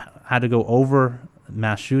that we've had to go over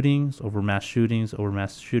mass shootings,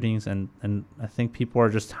 and I think people are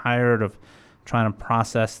just tired of trying to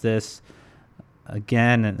process this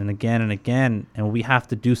again and again and again, and we have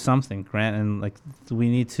to do something, Grant. And we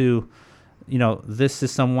need to, this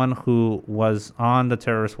is someone who was on the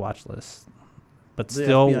terrorist watch list, but the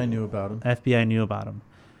still FBI knew about him,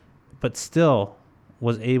 but still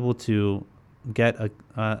was able to get a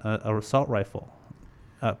assault rifle.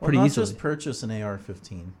 pretty not easily. just purchase an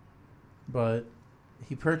AR-15, but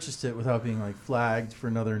he purchased it without being like flagged for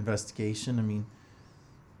another investigation. I mean,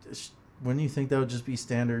 wouldn't you think that would just be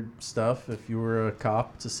standard stuff if you were a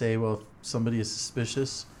cop to say, well, if somebody is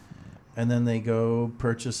suspicious, and then they go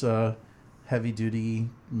purchase a heavy-duty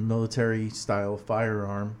military-style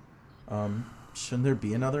firearm, shouldn't there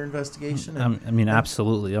be another investigation? I mean,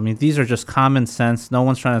 absolutely. I mean, these are just common sense. No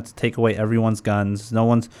one's trying to take away everyone's guns.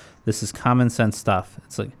 This is common sense stuff.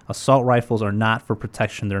 It's like assault rifles are not for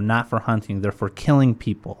protection. They're not for hunting. They're for killing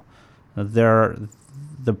people. The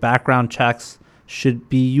background checks should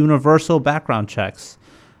be universal background checks.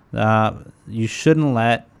 You shouldn't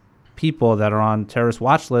let people that are on terrorist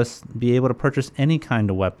watch lists be able to purchase any kind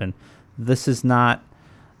of weapon. This is not.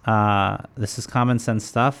 This is common sense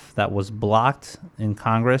stuff that was blocked in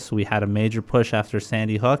Congress. We had a major push after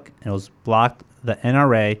Sandy Hook. It was blocked. The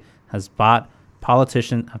NRA has bought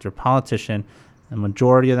politician after politician. The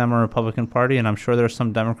majority of them are Republican Party, and I'm sure there are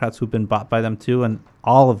some Democrats who've been bought by them too, and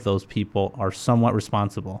all of those people are somewhat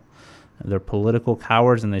responsible. They're political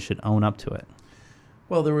cowards, and they should own up to it.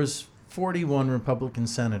 Well, there was 41 Republican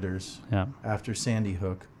senators after Sandy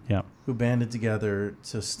Hook who banded together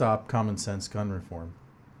to stop common sense gun reform.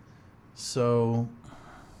 So,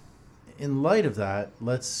 in light of that,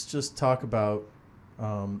 let's just talk about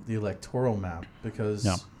the electoral map because,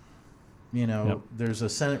 there's a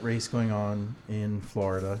Senate race going on in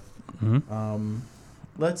Florida. Mm-hmm.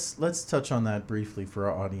 Let's touch on that briefly for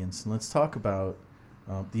our audience, and let's talk about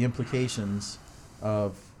the implications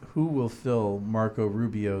of who will fill Marco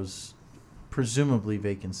Rubio's presumably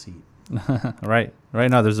vacant seat. Right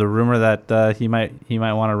now, there's a rumor that he might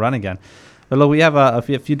want to run again. But look, we have a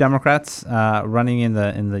few Democrats running in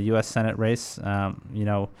the U.S. Senate race. I'm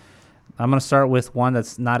going to start with one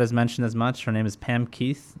that's not as mentioned as much. Her name is Pam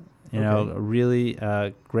Keith. A really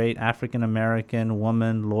great African-American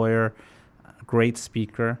woman, lawyer, great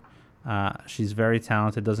speaker. She's very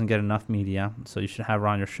talented, doesn't get enough media, so you should have her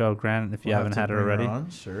on your show, Grant, if you haven't had her already.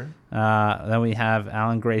 Sure. Then we have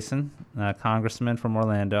Alan Grayson, congressman from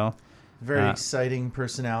Orlando. Very exciting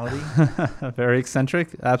personality. Very eccentric,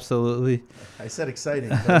 absolutely. I said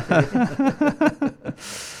exciting. Okay.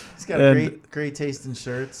 He's got great taste in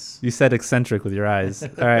shirts. You said eccentric with your eyes. All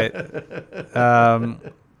right.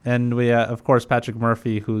 And we, of course, Patrick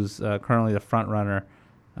Murphy, who's currently the front runner,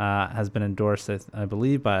 has been endorsed, I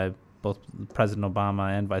believe, by both President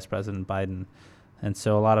Obama and Vice President Biden. And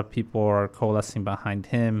so a lot of people are coalescing behind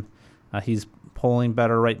him. He's polling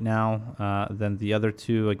better right now than the other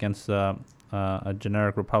two against a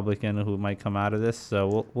generic Republican who might come out of this.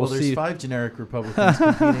 So we'll see. There's 5 generic Republicans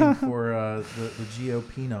competing for the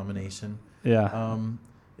GOP nomination. Yeah.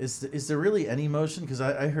 Is there really any motion? Because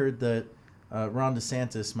I heard that Ron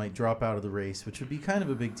DeSantis might drop out of the race, which would be kind of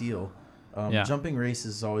a big deal. Jumping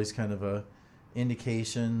races is always kind of a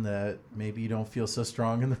indication that maybe you don't feel so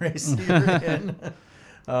strong in the race that you're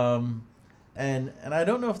in. And I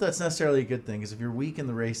don't know if that's necessarily a good thing, because if you're weak in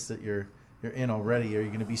the race that you're in already, are you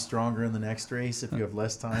going to be stronger in the next race if you have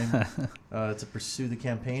less time to pursue the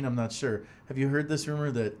campaign? I'm not sure. Have you heard this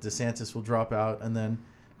rumor that DeSantis will drop out and then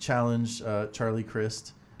challenge Charlie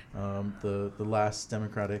Crist, the last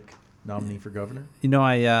Democratic nominee for governor?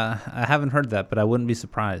 I haven't heard that, but I wouldn't be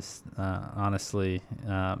surprised, honestly.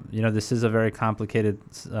 This is a very complicated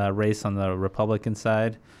race on the Republican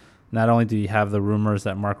side. Not only do you have the rumors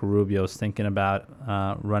that Marco Rubio is thinking about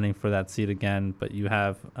running for that seat again, but you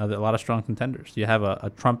have a lot of strong contenders. You have a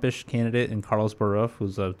Trumpish candidate in Carlos Barouf,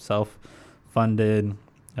 who's a self-funded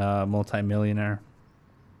multimillionaire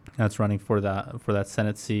that's running for that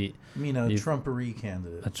Senate seat. You mean a Trumpery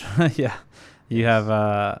candidate? Yeah. You have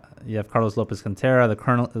Carlos Lopez Cantera,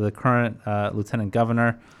 the current lieutenant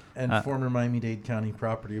governor, and former Miami-Dade County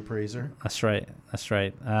property appraiser. That's right. It's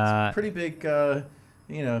a pretty big,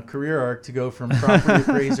 career arc to go from property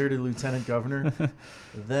appraiser to lieutenant governor,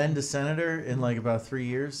 then to senator in like about 3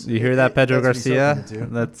 years. You hear that, Pedro Garcia?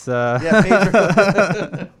 That's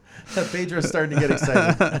Pedro. Pedro's starting to get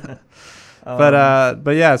excited.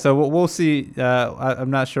 But yeah, so we'll see. I'm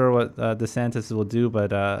not sure what DeSantis will do,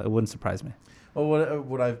 but it wouldn't surprise me. Well,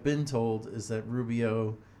 what I've been told is that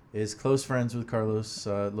Rubio is close friends with Carlos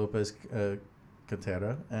Lopez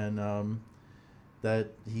Cantera, and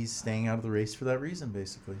that he's staying out of the race for that reason,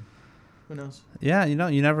 basically. Who knows? Yeah,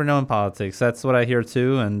 you never know in politics. That's what I hear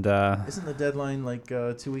too. And isn't the deadline like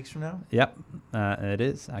 2 weeks from now? Yep, it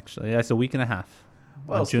is actually. Yeah, it's a week and a half.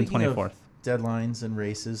 Well, on June 24th. Deadlines and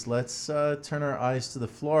races. Let's turn our eyes to the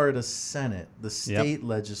Florida Senate, the state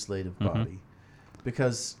legislative body,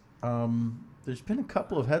 because There's been a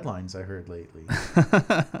couple of headlines I heard lately.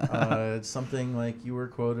 Something like you were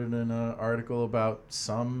quoted in an article about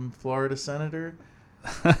some Florida senator.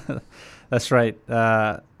 That's right.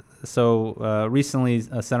 Recently,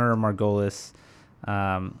 Senator Margolis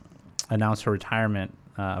announced her retirement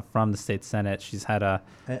from the state Senate. She's had a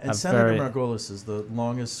Senator Margolis is the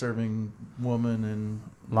longest-serving woman in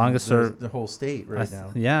the whole state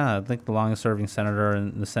now. Yeah, I think the longest-serving senator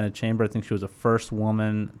in the Senate chamber. I think she was the first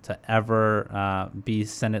woman to ever be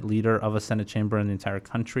Senate leader of a Senate chamber in the entire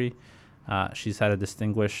country. She's had a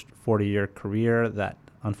distinguished 40-year career that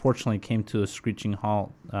unfortunately came to a screeching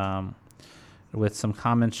halt with some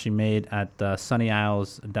comments she made at the Sunny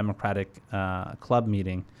Isles Democratic Club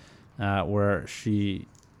meeting, where she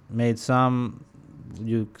made some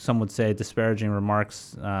would say disparaging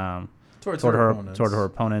remarks toward her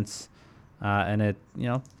opponents, and it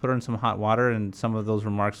put her in some hot water. And some of those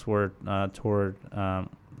remarks were toward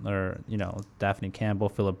Daphne Campbell,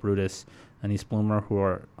 Philip Brutus, and East Bloomer, who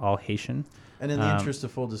are all Haitian. And in the interest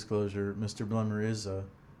of full disclosure, Mr. Bloomer is a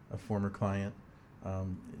former client.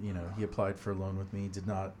 He applied for a loan with me, did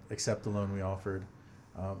not accept the loan we offered.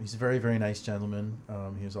 He's a very, very nice gentleman.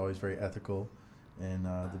 He was always very ethical in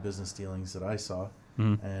the business dealings that I saw.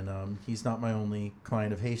 Mm-hmm. And he's not my only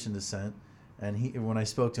client of Haitian descent. And when I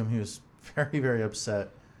spoke to him, he was very, very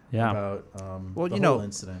upset about the whole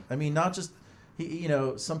incident. I mean, not just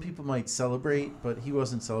some people might celebrate, but he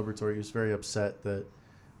wasn't celebratory. He was very upset that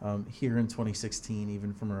here in 2016,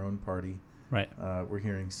 even from our own party, right, we're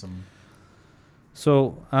hearing some.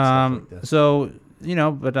 So, like this.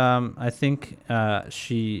 I think I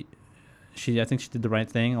think she did the right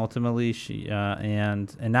thing ultimately.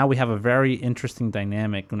 And now we have a very interesting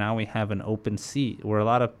dynamic. Now we have an open seat where a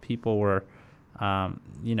lot of people were,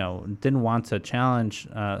 didn't want to challenge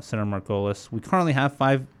Senator Margolis. We currently have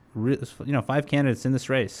five candidates in this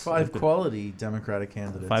race. Five quality Democratic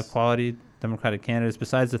candidates.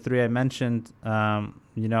 Besides the three I mentioned,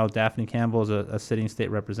 Daphne Campbell is a sitting state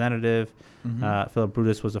representative. Mm-hmm. Philip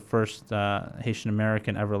Brutus was the first Haitian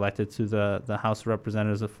American ever elected to the House of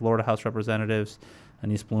Representatives, the Florida House of Representatives,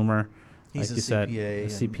 and East Bloomer. He's like a you said, CPA. A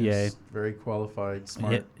CPA. Very qualified,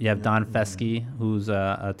 smart. You have Don Festge, who's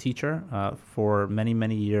a teacher for many,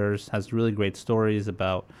 many years, has really great stories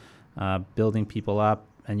about building people up.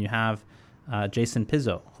 And you have Jason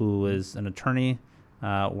Pizzo, who is an attorney,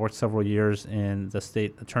 worked several years in the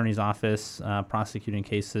state attorney's office, prosecuting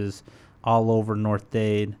cases all over North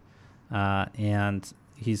Dade. And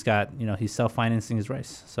he's got, he's self-financing his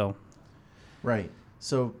race. So, right.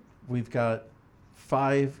 So we've got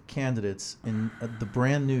 5 candidates in the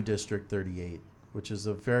brand new District 38, which is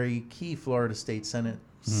a very key Florida State Senate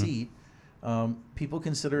seat. People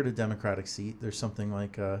consider it a Democratic seat. There's something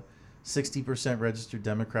like 60% registered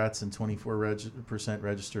Democrats and 24%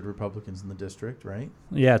 registered Republicans in the district, right?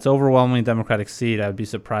 Yeah, it's overwhelmingly Democratic seat. I would be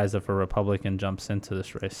surprised if a Republican jumps into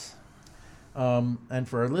this race. And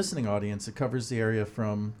for our listening audience, it covers the area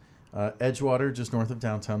from Edgewater, just north of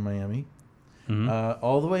downtown Miami,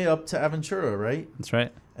 all the way up to Aventura, right? That's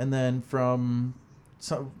right. And then from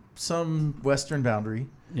some western boundary,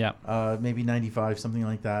 maybe 95, something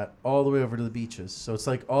like that, all the way over to the beaches. So it's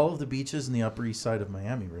like all of the beaches in the Upper East Side of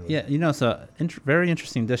Miami, really. Yeah, it's a very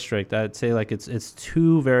interesting district. I'd say like it's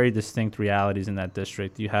two very distinct realities in that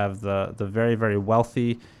district. You have the very, very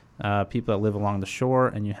wealthy people that live along the shore,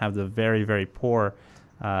 and you have the very, very poor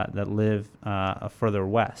that live further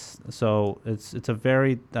west. So it's a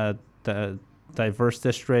very diverse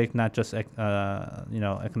district, not just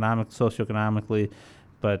socioeconomically,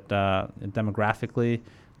 but demographically.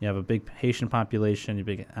 You have a big Haitian population, a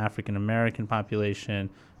big African American population,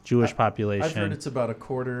 Jewish population. I've heard it's about a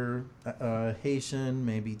quarter Haitian,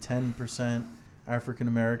 maybe 10% African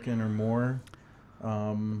American or more.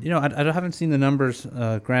 I haven't seen the numbers,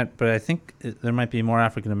 Grant, but I think there might be more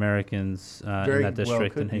African Americans in that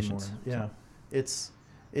district than Haitians. Yeah, it's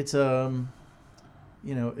a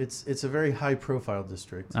very high profile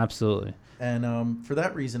district. Absolutely. And for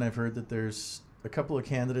that reason, I've heard that there's a couple of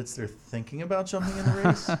candidates they're thinking about jumping in the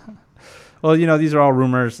race. Well, these are all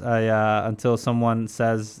rumors until someone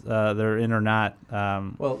says they're in or not.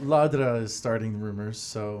 Well, Ladra is starting rumors,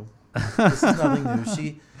 so this is nothing new.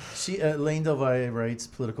 She Lane Del Valle writes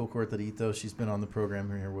Political Cortadito. She's been on the program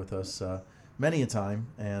here with us many a time,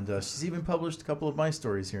 and she's even published a couple of my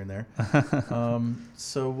stories here and there.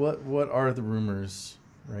 So what are the rumors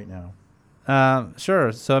right now?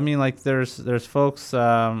 Sure. So there's folks.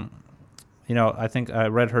 I think I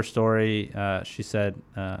read her story. She said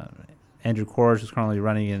Andrew Corrs, who's currently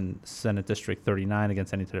running in Senate District 39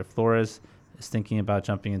 against Anita Flores, is thinking about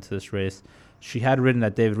jumping into this race. She had written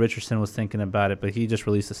that David Richardson was thinking about it, but he just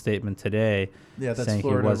released a statement today. Yeah, that's saying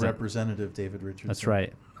Florida he wasn't. Representative David Richardson. That's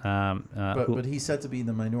right. But he's set to be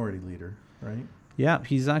the minority leader, right? Yeah,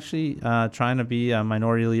 he's actually trying to be a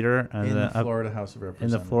minority leader In the Florida House of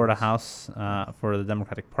Representatives. In the Florida House for the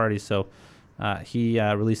Democratic Party. So he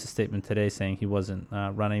released a statement today saying he wasn't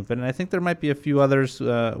running. But I think there might be a few others.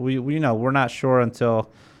 We're not sure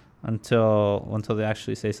until they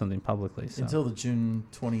actually say something publicly. So. Until the June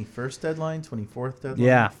 21st deadline, 24th deadline?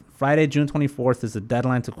 Yeah, Friday, June 24th is the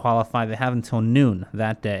deadline to qualify. They have until noon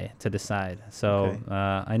that day to decide. So Okay.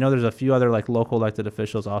 I know there's a few other like local elected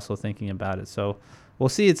officials also thinking about it. So we'll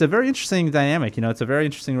see. It's a very interesting dynamic. It's a very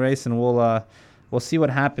interesting race, and we'll see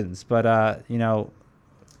what happens. But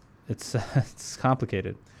it's it's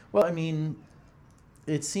complicated. Well, I mean,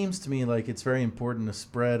 it seems to me like it's very important to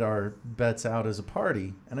spread our bets out as a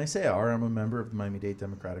party. And I say I'm a member of the Miami-Dade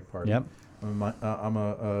Democratic Party. Yep. I'm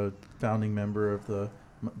a founding member of the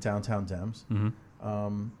Downtown Dems.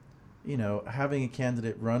 Mm-hmm. Having a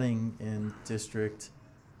candidate running in District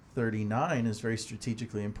 39 is very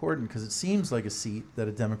strategically important because it seems like a seat that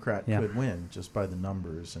a Democrat could win just by the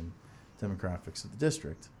numbers and demographics of the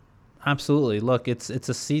district. Absolutely. Look, it's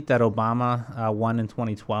a seat that Obama won in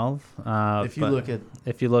 2012. If you look at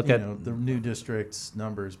the new district's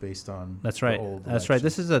numbers based on that's right. The old that's right.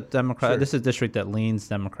 This is a Democrat. Sure. This is a district that leans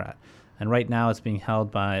Democrat, and right now it's being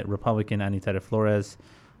held by Republican Anita Flores,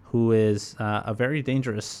 who is a very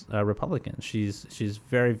dangerous Republican. She's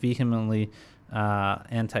very vehemently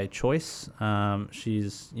anti-choice.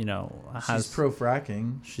 She's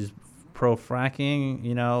pro-fracking. She's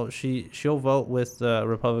pro-fracking. She'll vote with the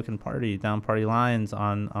Republican Party down party lines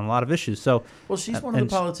on a lot of issues. So, well, she's one of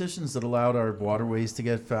the politicians that allowed our waterways to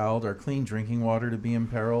get fouled, our clean drinking water to be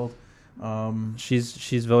imperiled.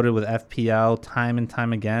 She's voted with FPL time and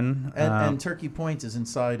time again. And Turkey Point is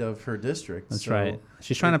inside of her district. That's right.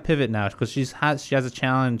 She's trying to pivot now because she has a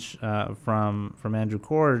challenge from Andrew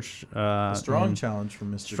Korge. A strong challenge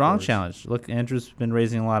from Mr. Strong Korge. challenge. Look, Andrew's been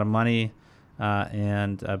raising a lot of money.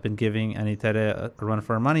 And been giving Anita a run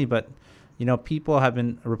for her money, but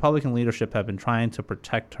Republican leadership have been trying to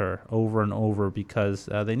protect her over and over because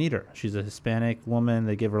they need her. She's a Hispanic woman.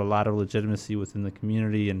 They give her a lot of legitimacy within the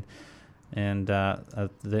community, and the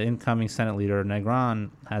incoming Senate leader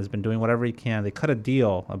Negron has been doing whatever he can. They cut a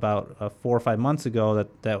deal about 4 or 5 months ago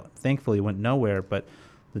that thankfully went nowhere, but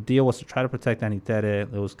the deal was to try to protect Anita.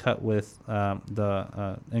 It was cut with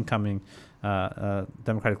the incoming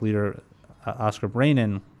Democratic leader. Oscar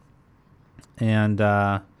Brainin, and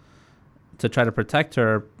to try to protect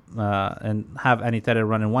her and have Anita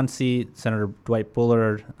run in one seat, Senator Dwight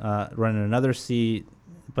Bullard run in another seat,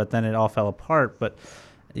 but then it all fell apart. But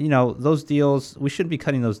those deals, we shouldn't be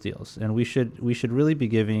cutting those deals, and we should really be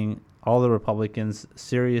giving all the Republicans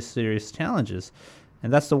serious challenges,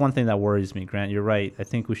 and that's the one thing that worries me, Grant. You're right. I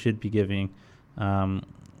think we should be giving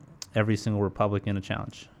every single Republican a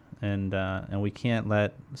challenge. And we can't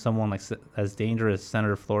let someone like as dangerous as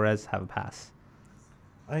Senator Flores have a pass.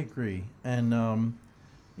 I agree. And,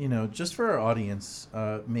 just for our audience,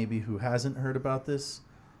 maybe who hasn't heard about this,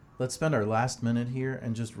 let's spend our last minute here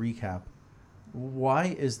and just recap.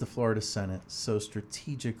 Why is the Florida Senate so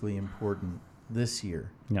strategically important this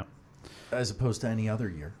year? Yeah. As opposed to any other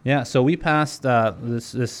year? Yeah, so we passed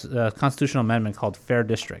this constitutional amendment called Fair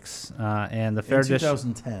Districts. And the Fair Districts...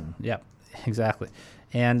 2010. Yeah, exactly.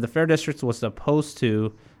 And the Fair Districts was supposed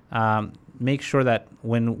to make sure that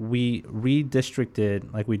when we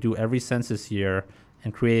redistricted, like we do every census year,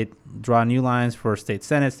 and draw new lines for state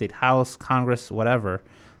Senate, state House, Congress, whatever,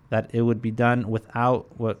 that it would be done without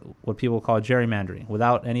what people call gerrymandering,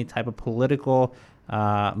 without any type of political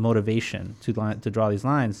motivation to draw these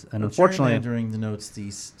lines. And unfortunately, gerrymandering denotes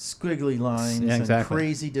these squiggly lines and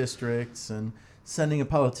crazy districts and sending a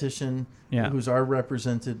politician who's our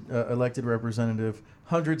elected representative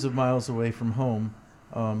hundreds of miles away from home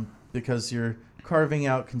because you're carving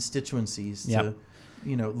out constituencies to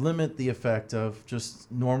limit the effect of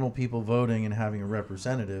just normal people voting and having a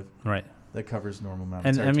representative that covers normal amount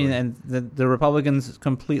of territory. And the Republicans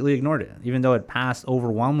completely ignored it, even though it passed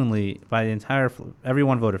overwhelmingly by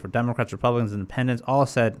everyone voted for Democrats, Republicans, Independents, all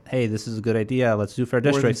said, hey, this is a good idea, let's do fair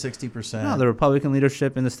districts. More than 60%. No, the Republican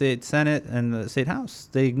leadership in the state Senate and the state House,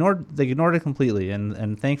 they ignored it completely,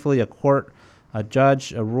 and thankfully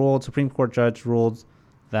Supreme Court judge ruled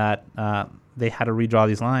that they had to redraw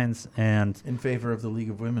these lines, and in favor of the League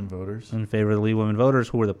of Women Voters. In favor of the League of Women Voters,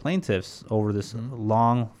 who were the plaintiffs over this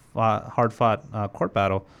long, hard-fought court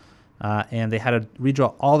battle, and they had to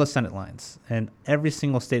redraw all the Senate lines, and every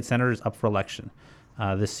single state senator is up for election.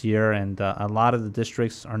 this year, and a lot of the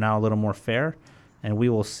districts are now a little more fair, and we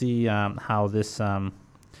will see how this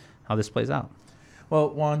plays out. Well,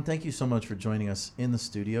 Juan, thank you so much for joining us in the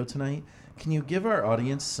studio tonight. Can you give our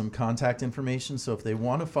audience some contact information so if they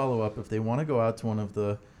want to follow up, if they want to go out to one of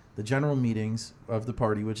the general meetings of the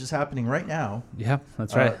party, which is happening right now? Yeah,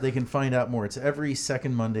 that's right. They can find out more. It's every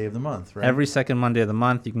second Monday of the month, right? Every second Monday of the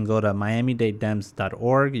month. You can go to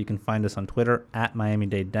miamidadedems.org. You can find us on Twitter at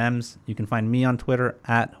miamidadedems. You can find me on Twitter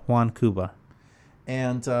at Juan Cuba.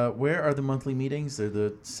 And where are the monthly meetings? They're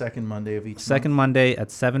the second Monday of each Second month? Monday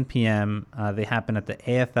at 7 p.m. They happen at the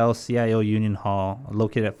AFL-CIO Union Hall,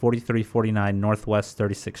 located at 4349 Northwest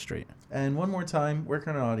 36th Street. And one more time, where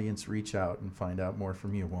can our audience reach out and find out more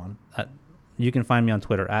from you, Juan? You can find me on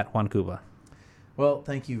Twitter at Juan Cuba. Well,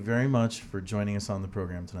 thank you very much for joining us on the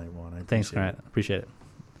program tonight, Juan. Thanks, Grant. Appreciate it.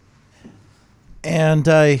 And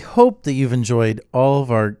I hope that you've enjoyed all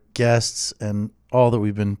of our guests and all that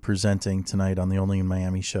we've been presenting tonight on the Only in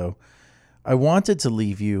Miami show. I wanted to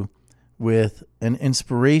leave you with an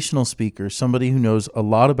inspirational speaker, somebody who knows a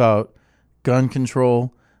lot about gun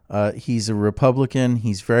control. He's a Republican.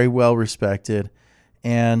 He's very well respected.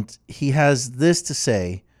 And he has this to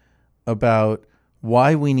say about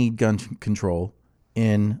why we need gun control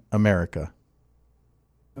in America.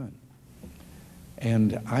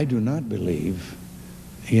 And I do not believe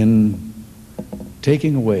in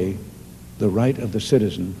taking away the right of the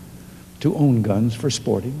citizen to own guns for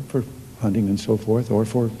sporting, for hunting and so forth, or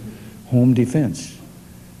for home defense.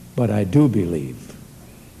 But I do believe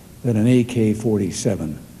that an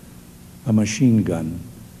AK-47, a machine gun,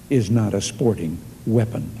 is not a sporting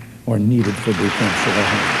weapon or needed for defense of a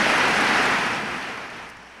home.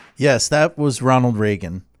 Yes, that was Ronald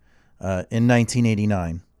Reagan in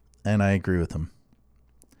 1989, and I agree with him.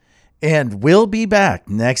 And we'll be back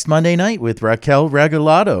next Monday night with Raquel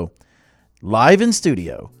Regalado, live in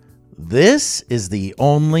studio. This is the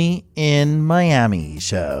Only in Miami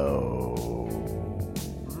show.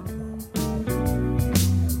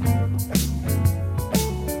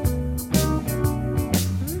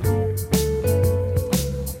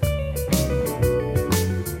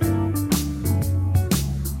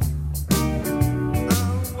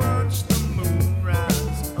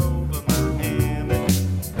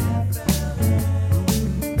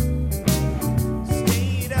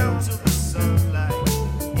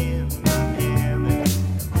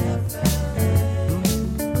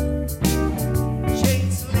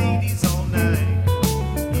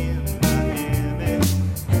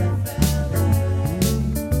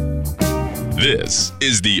 This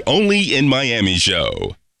is the Only in Miami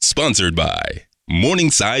show, sponsored by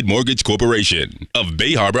Morningside Mortgage Corporation of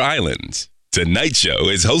Bay Harbor Islands. Tonight's show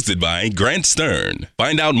is hosted by Grant Stern.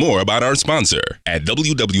 Find out more about our sponsor at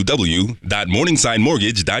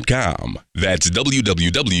www.morningsidemortgage.com. That's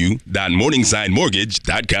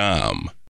www.morningsidemortgage.com.